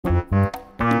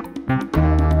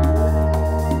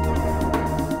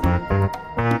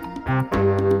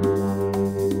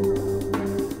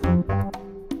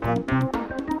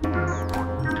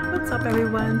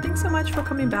much for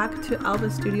coming back to Alba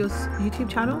Studios YouTube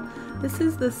channel. This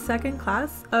is the second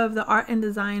class of the Art and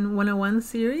Design 101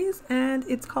 series, and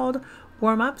it's called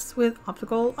Warm-Ups with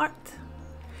Optical Art.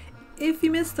 If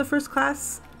you missed the first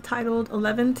class titled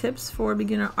 11 Tips for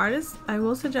Beginner Artists, I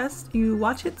will suggest you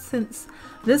watch it, since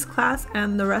this class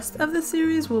and the rest of the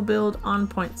series will build on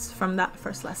points from that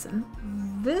first lesson.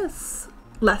 This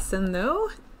lesson, though,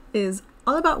 is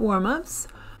all about warm-ups.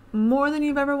 More than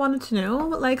you've ever wanted to know,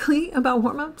 likely, about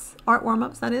warm-ups, art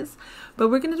warm-ups that is. But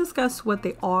we're going to discuss what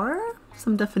they are,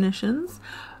 some definitions,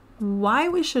 why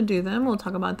we should do them, we'll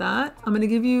talk about that. I'm going to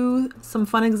give you some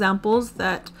fun examples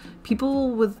that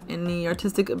people with any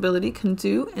artistic ability can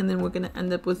do, and then we're going to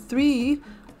end up with 3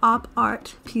 optical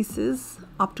art pieces,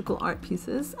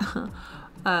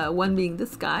 one being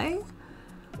this guy,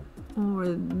 or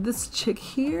this chick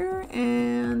here,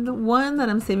 and one that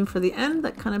I'm saving for the end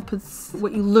that kind of puts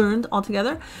what you learned all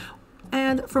together.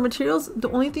 And for materials, the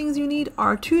only things you need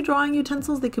are 2 drawing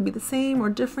utensils. They could be the same or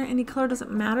different, any color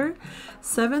doesn't matter,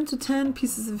 7 to 10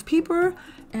 pieces of paper,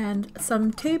 and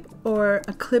some tape or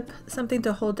a clip, something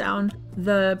to hold down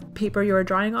the paper you're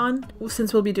drawing on,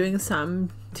 since we'll be doing some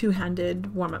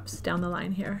two-handed warm-ups down the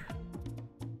line here.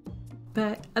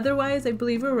 But otherwise, I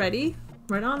believe we're ready.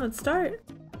 Right on, let's start.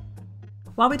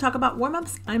 While we talk about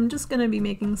warm-ups, I'm just going to be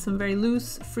making some very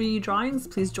loose, free drawings.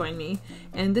 Please join me,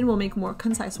 and then we'll make more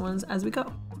concise ones as we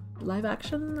go. Live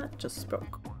action, that just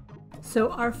broke.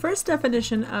 So our first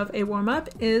definition of a warm-up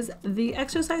is the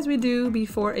exercise we do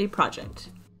before a project.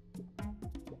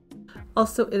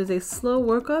 Also, it is a slow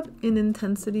workup in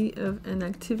intensity of an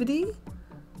activity.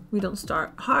 We don't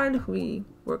start hard, we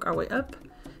work our way up.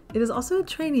 It is also a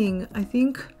training. I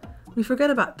think we forget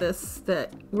about this,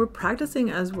 that we're practicing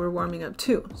as we're warming up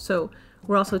too. So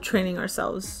we're also training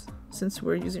ourselves, since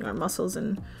we're using our muscles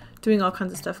and doing all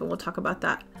kinds of stuff, and we'll talk about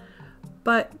that.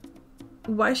 But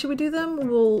why should we do them?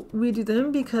 Well, we do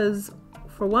them because,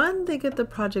 for one, they get the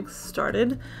project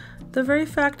started. The very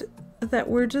fact that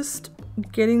we're just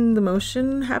getting the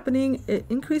motion happening, it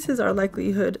increases our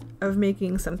likelihood of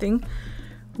making something.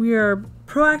 We are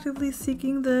proactively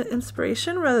seeking the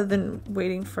inspiration rather than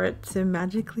waiting for it to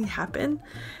magically happen.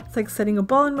 It's like setting a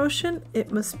ball in motion.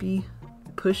 It must be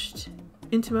pushed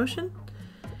into motion.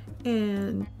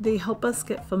 And they help us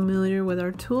get familiar with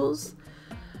our tools.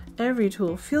 Every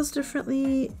tool feels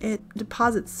differently. It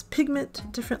deposits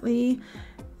pigment differently.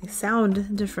 They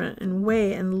sound different and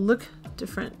weigh and look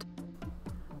different.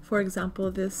 For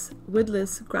example, this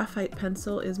woodless graphite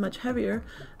pencil is much heavier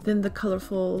than the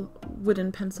colorful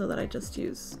wooden pencil that I just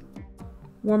used.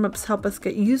 Warm-ups help us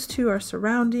get used to our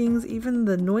surroundings, even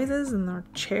the noises in our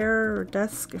chair or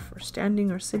desk, if we're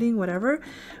standing or sitting, whatever.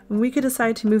 And we could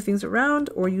decide to move things around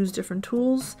or use different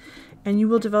tools, and you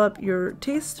will develop your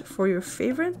taste for your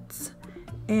favorites,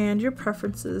 and your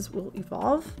preferences will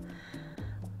evolve.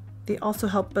 They also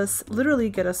help us, literally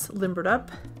get us limbered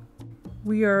up.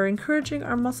 We are encouraging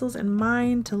our muscles and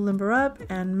mind to limber up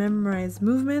and memorize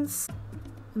movements.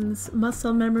 And this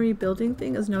muscle memory building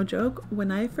thing is no joke.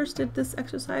 When I first did this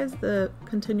exercise, the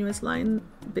continuous line,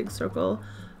 big circle,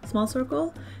 small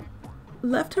circle,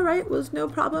 left to right was no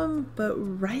problem, but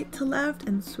right to left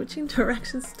and switching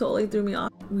directions totally threw me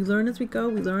off. We learn as we go,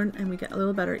 we learn, and we get a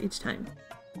little better each time.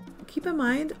 Keep in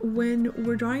mind, when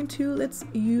we're drawing too, let's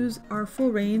use our full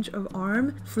range of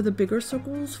arm. For the bigger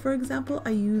circles, for example, I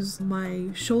use my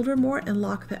shoulder more and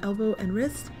lock the elbow and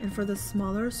wrist. And for the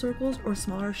smaller circles or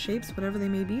smaller shapes, whatever they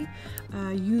may be,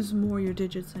 use more your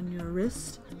digits and your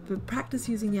wrist. But practice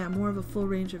using, more of a full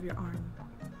range of your arm.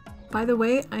 By the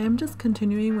way, I am just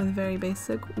continuing with very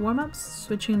basic warm-ups,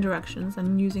 switching directions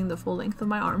and using the full length of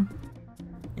my arm.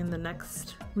 And the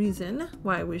next reason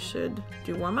why we should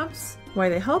do warm-ups, why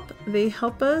they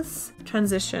help us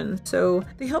transition. So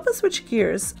they help us switch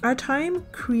gears. Our time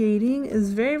creating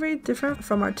is very, very different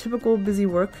from our typical busy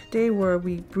work day where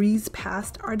we breeze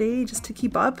past our day just to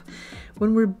keep up.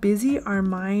 When we're busy, our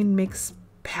mind makes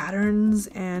patterns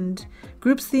and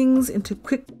groups things into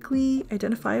quickly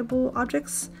identifiable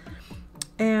objects.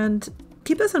 And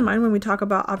keep this in mind when we talk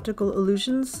about optical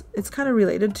illusions. It's kind of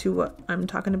related to what I'm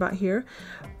talking about here.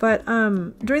 But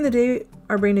during the day,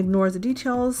 our brain ignores the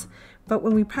details. But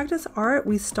when we practice art,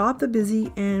 we stop the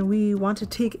busy and we want to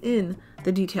take in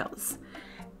the details.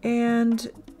 And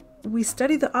we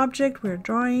study the object we're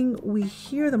drawing. We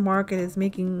hear the mark it is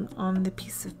making on the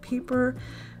piece of paper.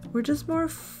 We're just more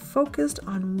focused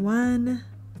on one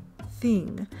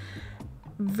thing.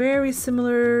 Very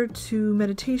similar to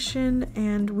meditation,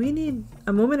 and we need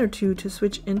a moment or two to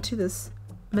switch into this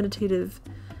meditative,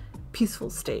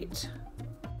 peaceful state.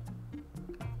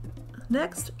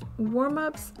 Next,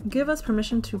 warm-ups give us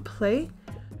permission to play.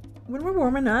 When we're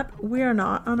warming up, we are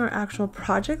not on our actual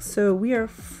project, so we are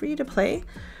free to play.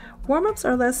 Warm-ups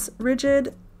are less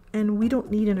rigid, and we don't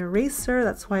need an eraser.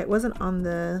 That's why it wasn't on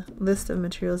the list of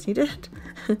materials needed.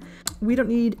 We don't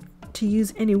need to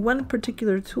use any one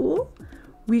particular tool.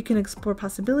 We can explore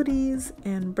possibilities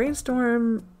and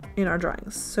brainstorm in our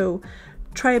drawings. So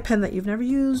try a pen that you've never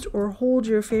used or hold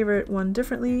your favorite one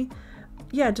differently.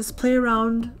 Yeah, just play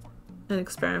around and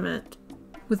experiment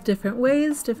with different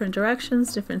ways, different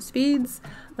directions, different speeds,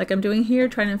 like I'm doing here,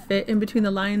 trying to fit in between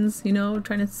the lines, you know,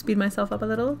 trying to speed myself up a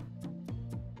little.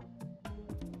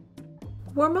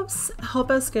 Warm-ups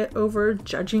help us get over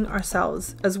judging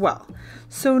ourselves as well.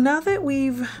 So now that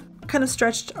we've kind of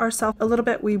stretched ourselves a little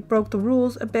bit, we broke the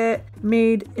rules a bit,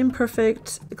 made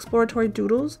imperfect exploratory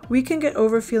doodles, we can get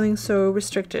over feeling so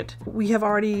restricted. We have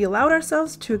already allowed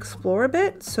ourselves to explore a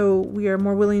bit, so we are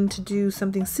more willing to do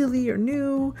something silly or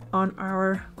new on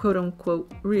our quote-unquote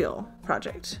real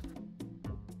project.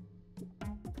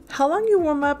 How long you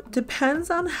warm up depends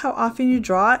on how often you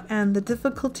draw and the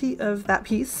difficulty of that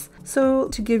piece. So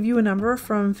to give you a number,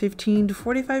 from 15 to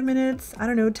 45 minutes, I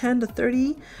don't know, 10 to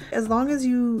 30, as long as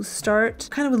you start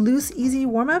kind of with loose, easy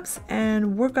warm-ups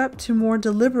and work up to more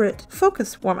deliberate,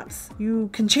 focused warm-ups.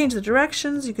 You can change the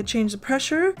directions, you could change the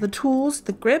pressure, the tools,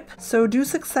 the grip. So do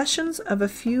successions of a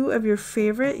few of your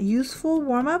favorite useful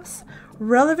warm-ups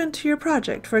relevant to your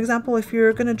project. For example, if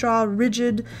you're going to draw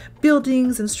rigid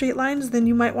buildings and straight lines, then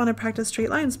you might want to practice straight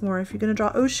lines more. If you're going to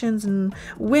draw oceans and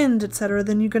wind, etc.,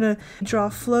 then you're going to draw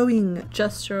flowing,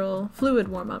 gestural, fluid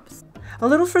warm-ups. A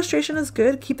little frustration is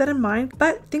good, keep that in mind,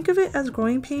 but think of it as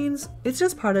growing pains. It's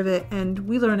just part of it, and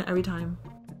we learn it every time.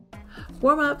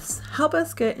 Warm-ups help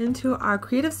us get into our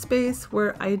creative space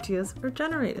where ideas are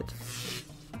generated.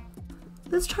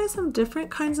 Let's try some different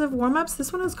kinds of warm-ups.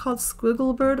 This one is called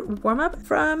Squiggle Bird Warm-Up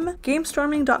from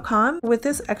gamestorming.com with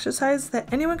this exercise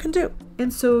that anyone can do.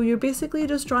 And so you're basically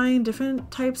just drawing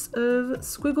different types of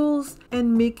squiggles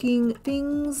and making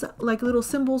things like little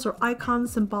symbols or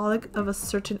icons symbolic of a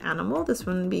certain animal, this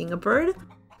one being a bird.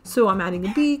 So I'm adding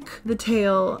a beak, the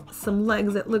tail, some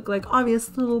legs that look like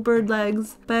obvious little bird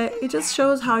legs, but it just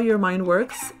shows how your mind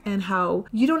works and how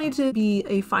you don't need to be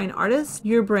a fine artist.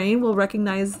 Your brain will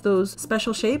recognize those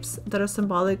special shapes that are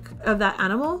symbolic of that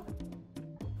animal.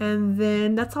 And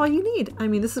then that's all you need. I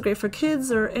mean, this is great for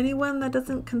kids or anyone that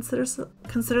doesn't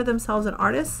consider themselves an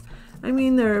artist. I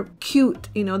mean, they're cute,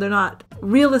 you know, they're not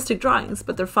realistic drawings,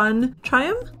 but they're fun. Try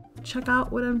them. Check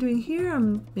out what I'm doing here.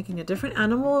 I'm making a different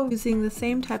animal using the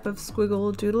same type of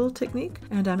squiggle doodle technique,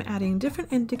 and I'm adding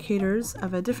different indicators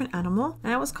of a different animal.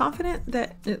 And I was confident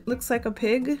that it looks like a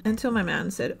pig until my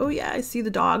man said, oh yeah, I see the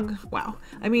dog. Wow.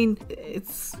 I mean,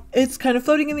 it's kind of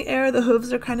floating in the air. The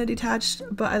hooves are kind of detached,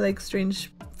 but I like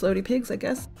strange floaty pigs, I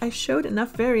guess. I showed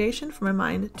enough variation for my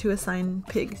mind to assign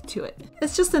pig to it.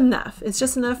 It's just enough. It's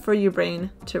just enough for your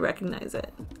brain to recognize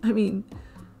it. I mean,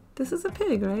 this is a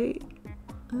pig, right?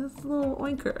 This little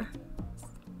oinker. It's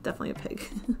definitely a pig.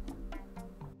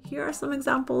 Here are some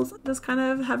examples, just kind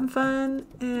of having fun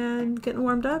and getting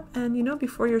warmed up. And you know,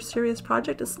 before your serious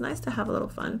project, it's nice to have a little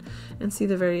fun and see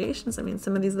the variations. I mean,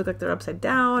 some of these look like they're upside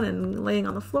down and laying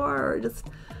on the floor, or just,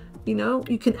 you know,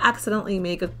 you can accidentally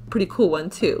make a pretty cool one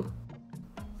too.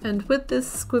 And with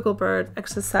this squiggle bird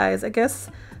exercise, I guess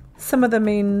some of the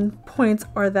main points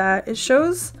are that it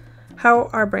shows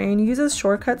how our brain uses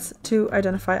shortcuts to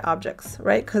identify objects,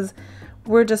 right? Because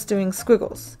we're just doing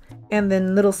squiggles and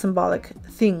then little symbolic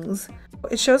things.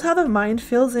 It shows how the mind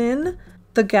fills in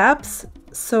the gaps,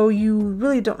 so you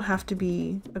really don't have to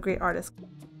be a great artist.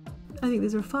 I think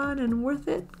these are fun and worth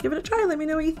it. Give it a try. Let me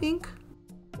know what you think.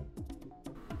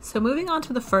 So moving on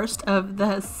to the first of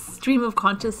the stream of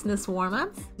consciousness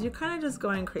warm-ups. You're kind of just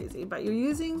going crazy, but you're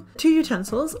using 2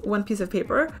 utensils, 1 piece of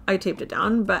paper. I taped it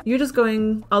down, but you're just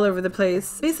going all over the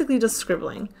place, basically just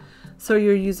scribbling. So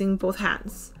you're using both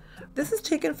hands. This is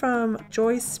taken from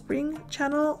Joy's Spring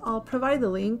channel. I'll provide the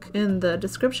link in the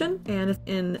description and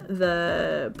in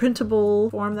the printable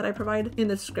form that I provide in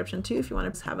the description too, if you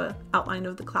want to have an outline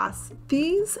of the class.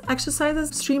 These exercises,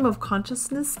 stream of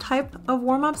consciousness type of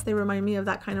warm-ups, they remind me of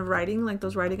that kind of writing, like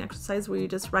those writing exercises where you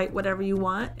just write whatever you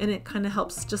want and it kind of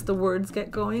helps just the words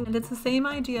get going. And it's the same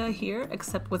idea here,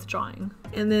 except with drawing.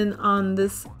 And then on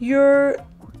this, you're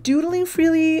doodling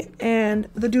freely and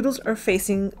the doodles are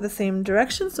facing the same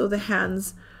direction, so the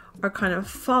hands are kind of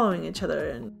following each other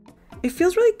and it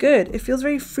feels really good. It feels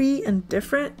very free and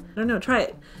different. I don't know, try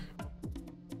it.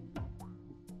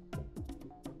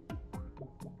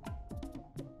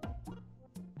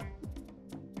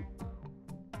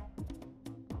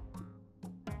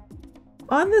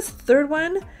 On this third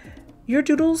one, your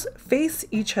doodles face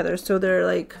each other, so they're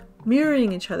like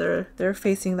mirroring each other. They're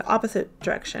facing the opposite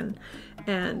direction.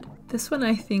 And this one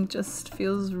I think just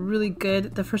feels really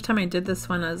good. The first time I did this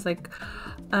one, I was like,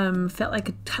 felt like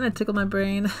it kind of tickled my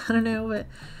brain. I don't know, but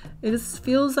it just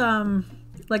feels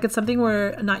like it's something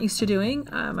we're not used to doing.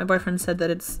 My boyfriend said that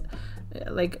it's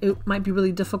like it might be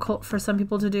really difficult for some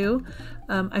people to do.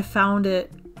 I found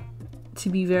it to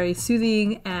be very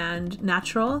soothing and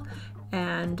natural,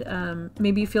 and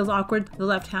maybe it feels awkward. The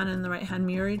left hand and the right hand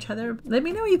mirror each other. Let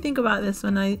me know what you think about this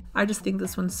one. I just think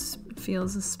this one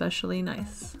feels especially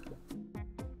nice.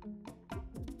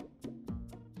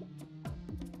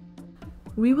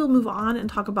 We will move on and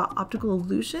talk about optical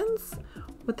illusions.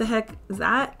 What the heck is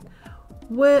that?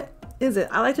 What is it?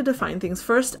 I like to define things.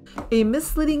 First, a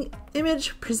misleading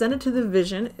image presented to the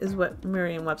vision is what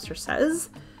Merriam-Webster says.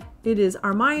 It is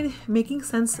our mind making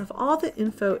sense of all the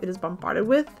info it is bombarded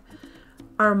with.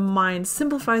 Our mind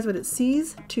simplifies what it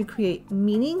sees to create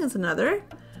meaning is another.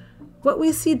 What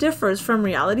we see differs from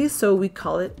reality, so we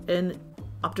call it an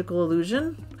optical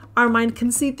illusion. Our mind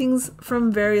can see things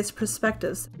from various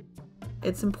perspectives.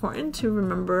 It's important to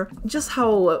remember just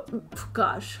how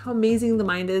amazing the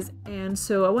mind is. And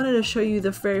so I wanted to show you the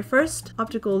very first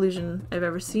optical illusion I've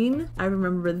ever seen. I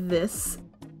remember this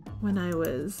when I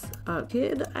was a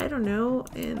kid, I don't know,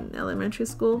 in elementary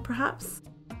school perhaps.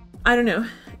 I don't know.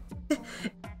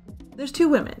 There's two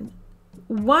women.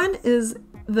 One is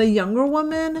the younger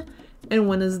woman and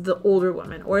one is the older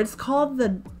woman, or it's called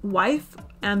the wife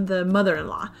and the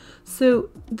mother-in-law.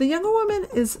 So the younger woman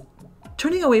is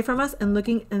turning away from us and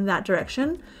looking in that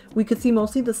direction. We could see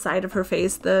mostly the side of her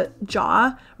face, the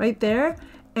jaw right there,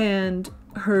 and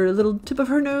her little tip of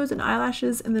her nose and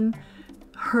eyelashes, and then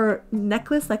her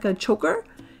necklace like a choker,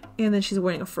 and then she's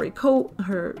wearing a furry coat.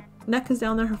 Her neck is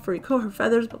down there, her furry coat, her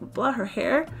feathers, blah, blah, blah, her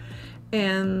hair.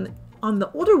 And on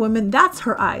the older woman, that's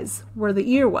her eyes, where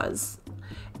the ear was.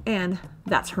 And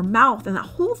that's her mouth, and that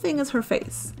whole thing is her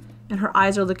face. And her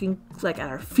eyes are looking like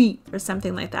at her feet or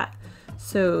something like that.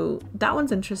 So that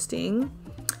one's interesting.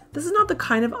 This is not the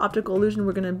kind of optical illusion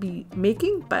we're going to be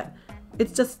making, but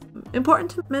it's just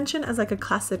important to mention as like a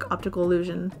classic optical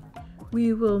illusion.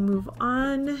 We will move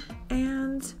on,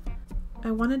 and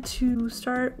I wanted to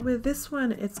start with this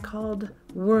one. It's called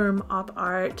Worm Op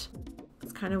Art.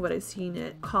 It's kind of what I've seen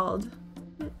it called,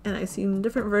 and I've seen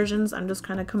different versions. I'm just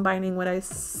kind of combining what I've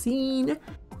seen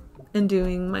and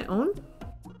doing my own.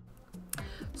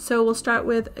 So we'll start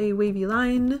with a wavy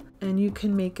line, and you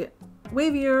can make it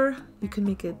wavier, you can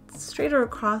make it straighter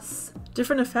across,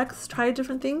 different effects, try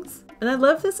different things. And I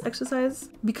love this exercise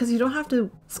because you don't have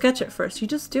to sketch it first, you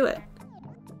just do it.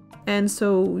 And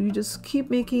so you just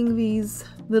keep making these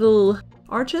little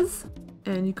arches,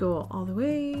 and you go all the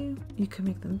way. You can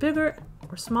make them bigger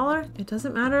or smaller, it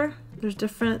doesn't matter. There's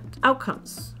different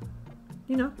outcomes,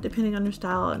 you know, depending on your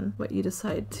style and what you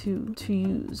decide to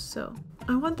use. So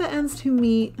I want the ends to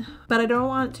meet, but I don't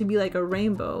want it to be like a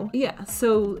rainbow. Yeah,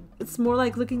 so it's more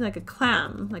like looking like a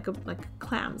clam, like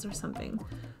clams or something.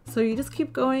 So you just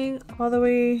keep going all the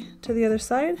way to the other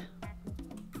side,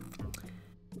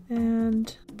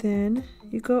 and then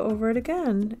you go over it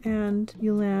again, and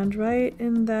you land right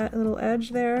in that little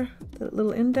edge there, that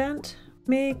little indent.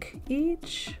 Make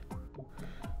each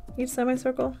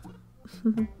semicircle.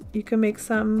 You can make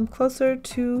some closer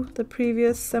to the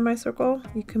previous semicircle.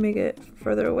 You can make it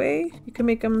further away. You can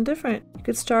make them different. You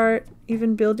could start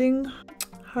even building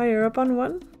higher up on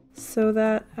one, so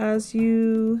that as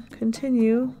you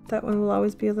continue, that one will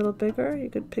always be a little bigger. You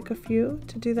could pick a few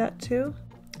to do that too.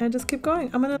 And just keep going.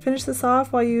 I'm gonna finish this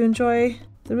off while you enjoy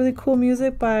the really cool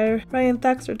music by Ryan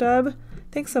Thaxter Dub.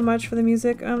 Thanks so much for the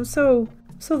music. I'm so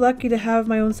lucky to have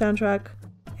my own soundtrack.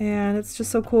 And it's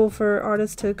just so cool for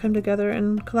artists to come together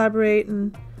and collaborate,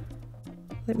 and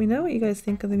let me know what you guys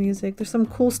think of the music. There's some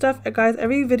cool stuff. Guys,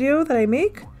 every video that I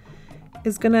make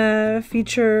is gonna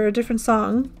feature a different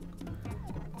song.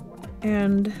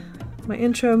 And my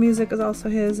intro music is also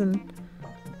his, and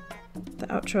the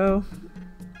outro,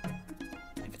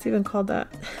 if it's even called that.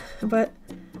 But,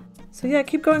 so yeah,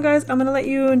 keep going guys. I'm gonna let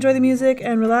you enjoy the music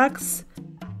and relax.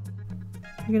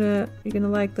 You're gonna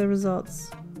like the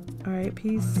results. All right,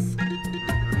 peace.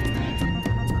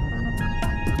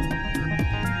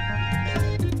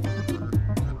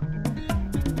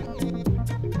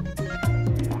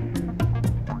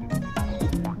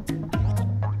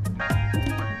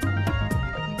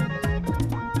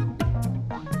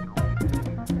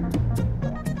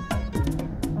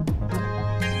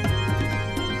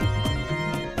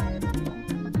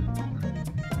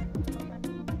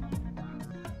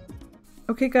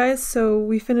 Okay guys, so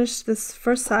we finished this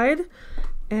first side,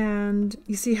 and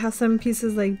you see how some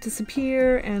pieces like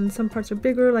disappear and some parts are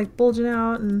bigger, like bulging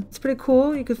out, and it's pretty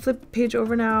cool. You could flip the page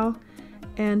over now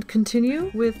and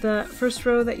continue with the first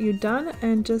row that you've done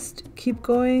and just keep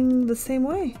going the same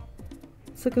way.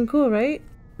 It's looking cool, right?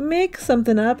 Make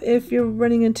something up if you're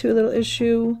running into a little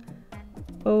issue.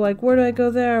 Oh, like, where do I go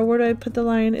there? Where do I put the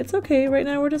line? It's okay. Right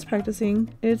now we're just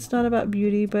practicing. It's not about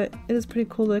beauty, but it is pretty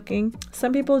cool looking.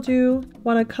 Some people do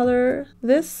want to color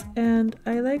this, and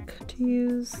I like to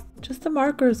use just the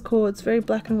marker is cool. It's very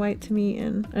black and white to me,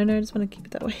 and I know I just want to keep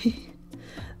it that way.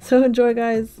 So enjoy,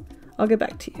 guys. I'll get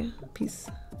back to you. Peace.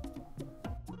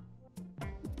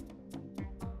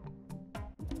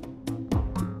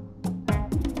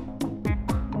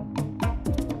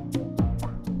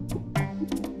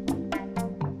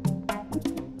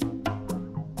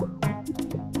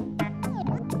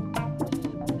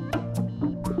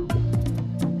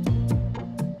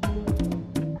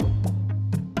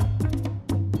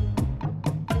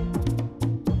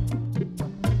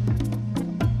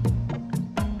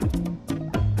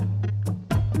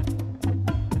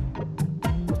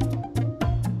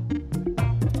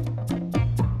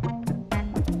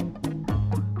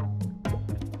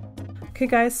 Okay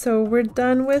guys, so we're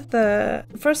done with the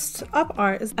first op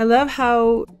art. I love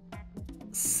how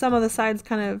some of the sides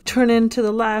kind of turn into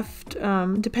the left,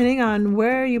 depending on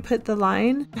where you put the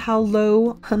line, how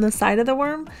low on the side of the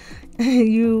worm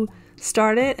you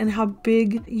start it and how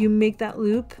big you make that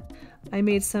loop. I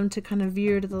made some to kind of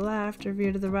veer to the left or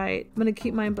veer to the right. I'm gonna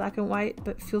keep mine black and white,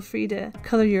 but feel free to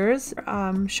color yours.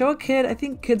 Show a kid. I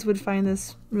think kids would find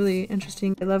this really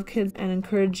interesting. I love kids and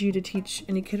encourage you to teach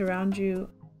any kid around you.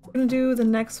 We're gonna do the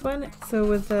next one. So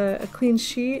with a clean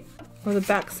sheet or the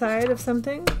back side of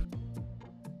something.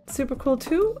 Super cool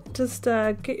too. Just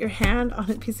get your hand on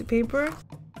a piece of paper.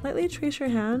 Lightly trace your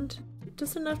hand,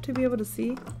 just enough to be able to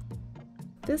see.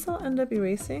 This I'll end up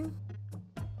erasing.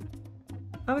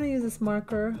 I'm gonna use this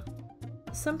marker.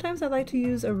 Sometimes I like to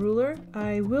use a ruler.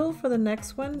 I will for the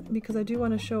next one because I do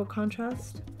want to show a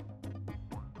contrast.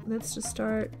 Let's just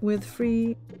start with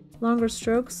free longer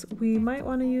strokes. We might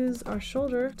want to use our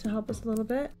shoulder to help us a little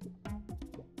bit.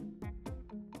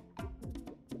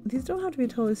 These don't have to be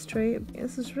totally straight.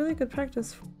 This is really good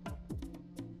practice.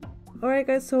 Alright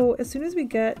guys, so as soon as we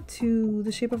get to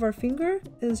the shape of our finger,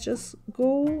 is just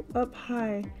go up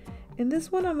high. In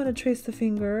this one I'm going to trace the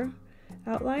finger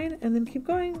outline and then keep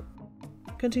going.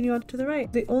 Continue on to the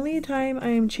right. The only time I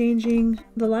am changing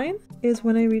the line is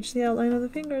when I reach the outline of the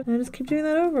finger. And I just keep doing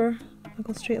that over. I'll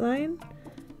go straight line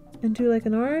and do like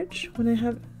an arch when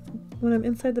I'm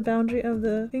inside the boundary of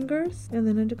the fingers, and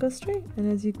then I just go straight.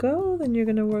 And as you go, then you're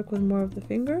gonna work with more of the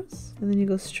fingers, and then you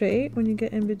go straight. When you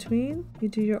get in between, you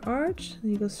do your arch,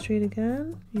 then you go straight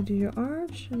again, you do your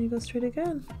arch, and you go straight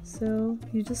again. So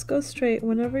you just go straight.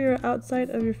 Whenever you're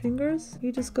outside of your fingers,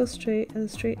 you just go straight at a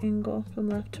straight angle from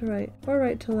left to right, or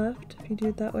right to left if you do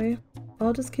it that way.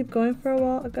 I'll just keep going for a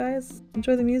while, guys.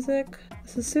 Enjoy the music.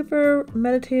 This is super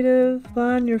meditative,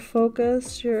 fun, you're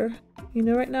focused, you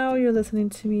know, right now you're listening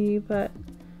to me, but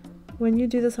when you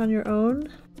do this on your own,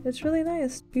 it's really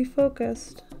nice. Be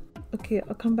focused. Okay,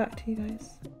 I'll come back to you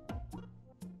guys.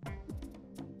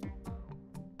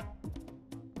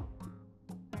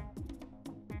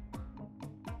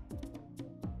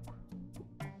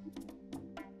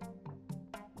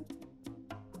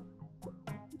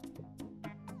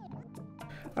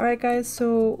 Alright guys,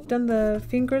 so done the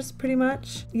fingers pretty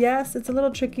much. Yes, it's a little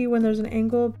tricky when there's an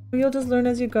angle. You'll just learn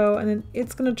as you go, and then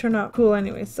it's gonna turn out cool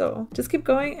anyway, so just keep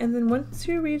going. And then once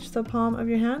you reach the palm of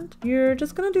your hand, you're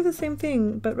just gonna do the same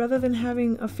thing, but rather than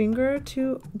having a finger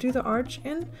to do the arch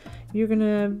in, you're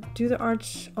gonna do the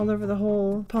arch all over the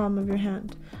whole palm of your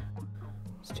hand.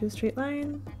 Just do a straight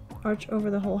line, arch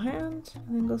over the whole hand,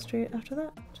 and then go straight after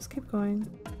that. Just keep going.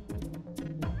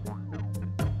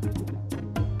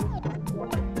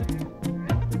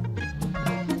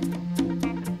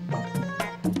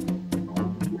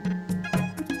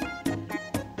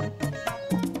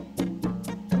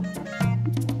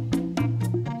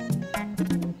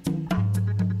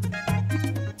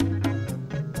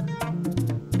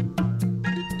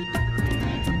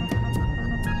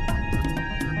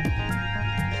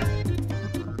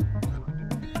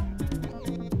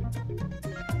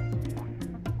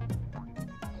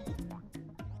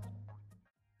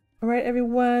 Alright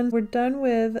everyone, we're done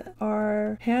with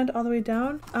our hand all the way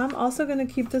down. I'm also going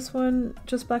to keep this one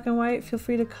just black and white. Feel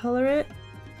free to color it.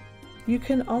 You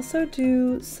can also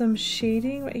do some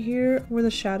shading right here where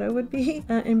the shadow would be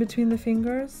in between the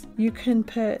fingers. You can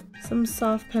put some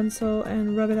soft pencil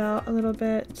and rub it out a little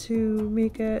bit to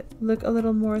make it look a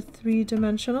little more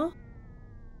three-dimensional.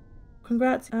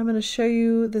 congrats. I'm going to show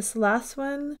you this last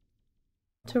one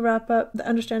to wrap up the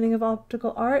understanding of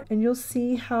optical art, and you'll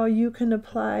see how you can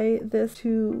apply this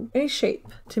to any shape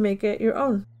to make it your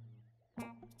own.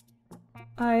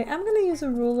 I am going to use a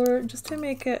ruler just to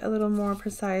make it a little more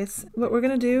precise. What we're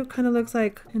going to do kind of looks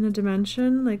like in a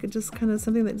dimension, like it just kind of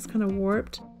something that just kind of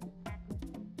warped.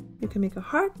 You can make a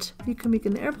heart, you can make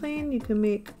an airplane, you can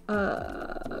make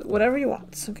whatever you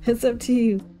want. It's up to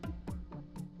you.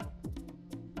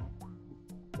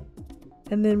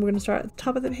 And then we're going to start at the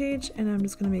top of the page, and I'm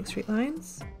just going to make straight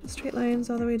lines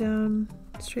all the way down,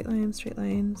 straight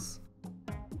lines.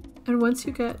 And once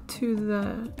you get to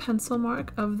the pencil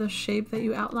mark of the shape that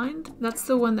you outlined, that's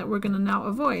the one that we're going to now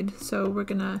avoid. So we're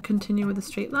going to continue with a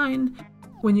straight line.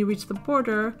 When you reach the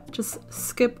border, just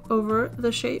skip over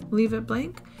the shape, leave it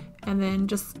blank, and then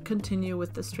just continue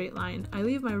with the straight line. I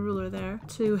leave my ruler there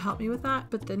to help me with that,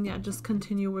 but then yeah, just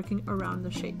continue working around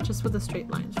the shape, just with the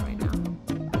straight lines right now.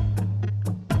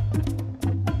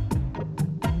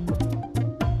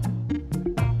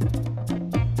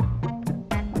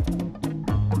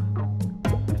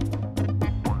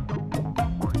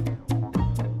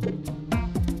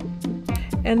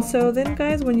 And so then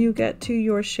guys, when you get to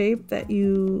your shape that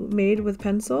you made with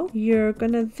pencil, you're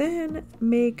gonna then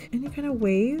make any kind of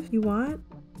wave you want.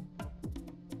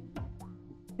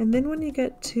 And then when you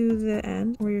get to the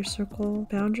end where your circle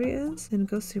boundary is, then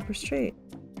go super straight.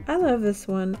 I love this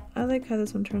one. I like how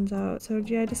this one turns out. So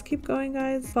yeah, just keep going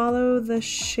guys. Follow the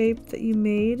shape that you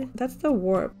made. That's the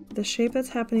warp. The shape that's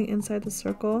happening inside the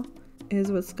circle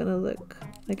is what's gonna look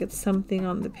like it's something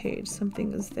on the page.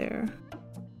 Something is there.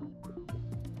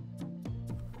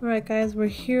 Alright guys, we're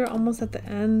here almost at the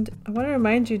end. I want to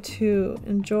remind you to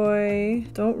enjoy,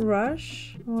 don't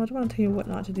rush. Well, I don't want to tell you what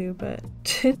not to do, but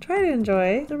try to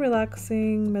enjoy the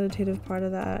relaxing, meditative part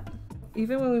of that.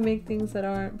 Even when we make things that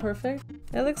aren't perfect,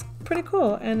 it looks pretty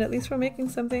cool, and at least we're making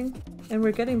something and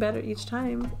we're getting better each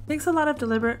time. It takes a lot of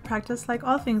deliberate practice, like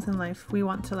all things in life we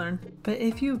want to learn. But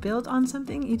if you build on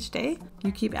something each day,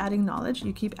 you keep adding knowledge,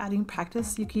 you keep adding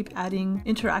practice, you keep adding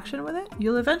interaction with it,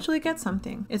 you'll eventually get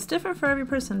something. It's different for every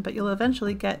person, but you'll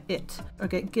eventually get it, or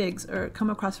get gigs, or come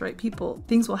across the right people.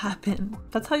 Things will happen.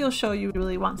 That's how you'll show you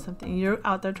really want something. You're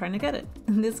out there trying to get it.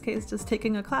 In this case, just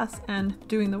taking a class and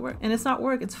doing the work. And it's not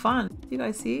work, it's fun. You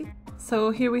guys see?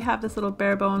 So here we have this little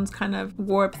bare bones kind of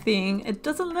warp thing. It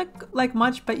doesn't look like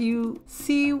much, but you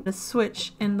see the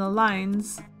switch in the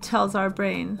lines tells our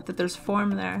brain that there's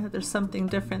form there, that there's something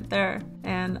different there.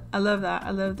 And I love that.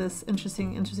 I love this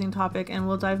interesting topic, and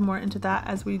we'll dive more into that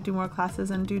as we do more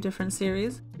classes and do different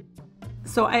series.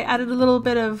 So I added a little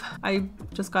bit of, I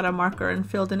just got a marker and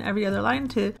filled in every other line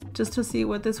just to see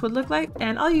what this would look like.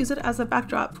 And I'll use it as a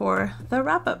backdrop for the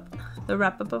wrap-up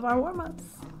of our warm-ups.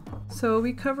 So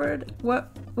we covered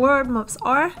what warm-ups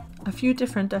are, a few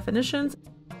different definitions,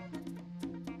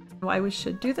 why we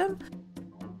should do them.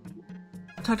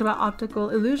 Talked about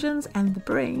optical illusions and the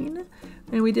brain,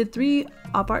 and we did 3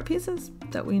 op art pieces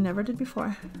that we never did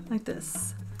before, like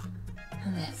this,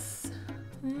 and this,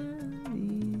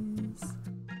 and these.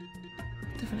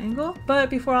 Different angle. But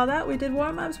before all that, we did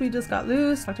warm-ups. We just got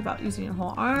loose, talked about using your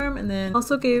whole arm, and then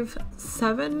also gave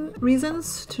 7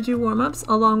 reasons to do warm-ups,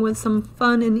 along with some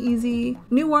fun and easy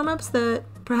new warm-ups that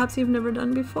perhaps you've never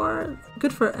done before.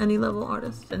 Good for any level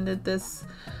artist. And did this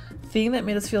thing that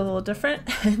made us feel a little different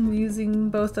and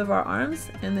using both of our arms.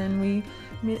 And then we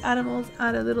made animals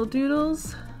out of little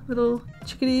doodles, little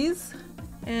chickadees.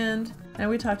 And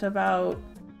we talked about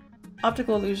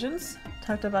optical illusions,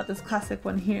 talked about this classic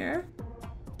one here,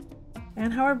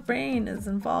 and how our brain is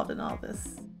involved in all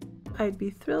this. I'd be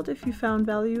thrilled if you found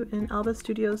value in Alba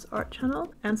Studios art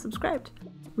channel and subscribed.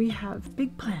 We have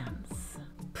big plans.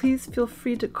 Please feel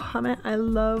free to comment. I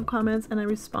love comments and I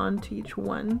respond to each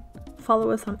one.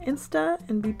 Follow us on Insta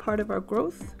and be part of our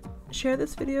growth. Share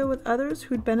this video with others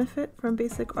who'd benefit from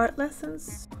basic art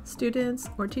lessons, students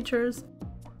or teachers.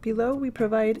 Below we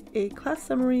provide a class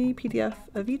summary PDF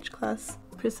of each class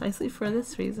precisely for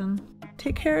this reason.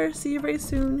 Take care, see you very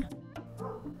soon.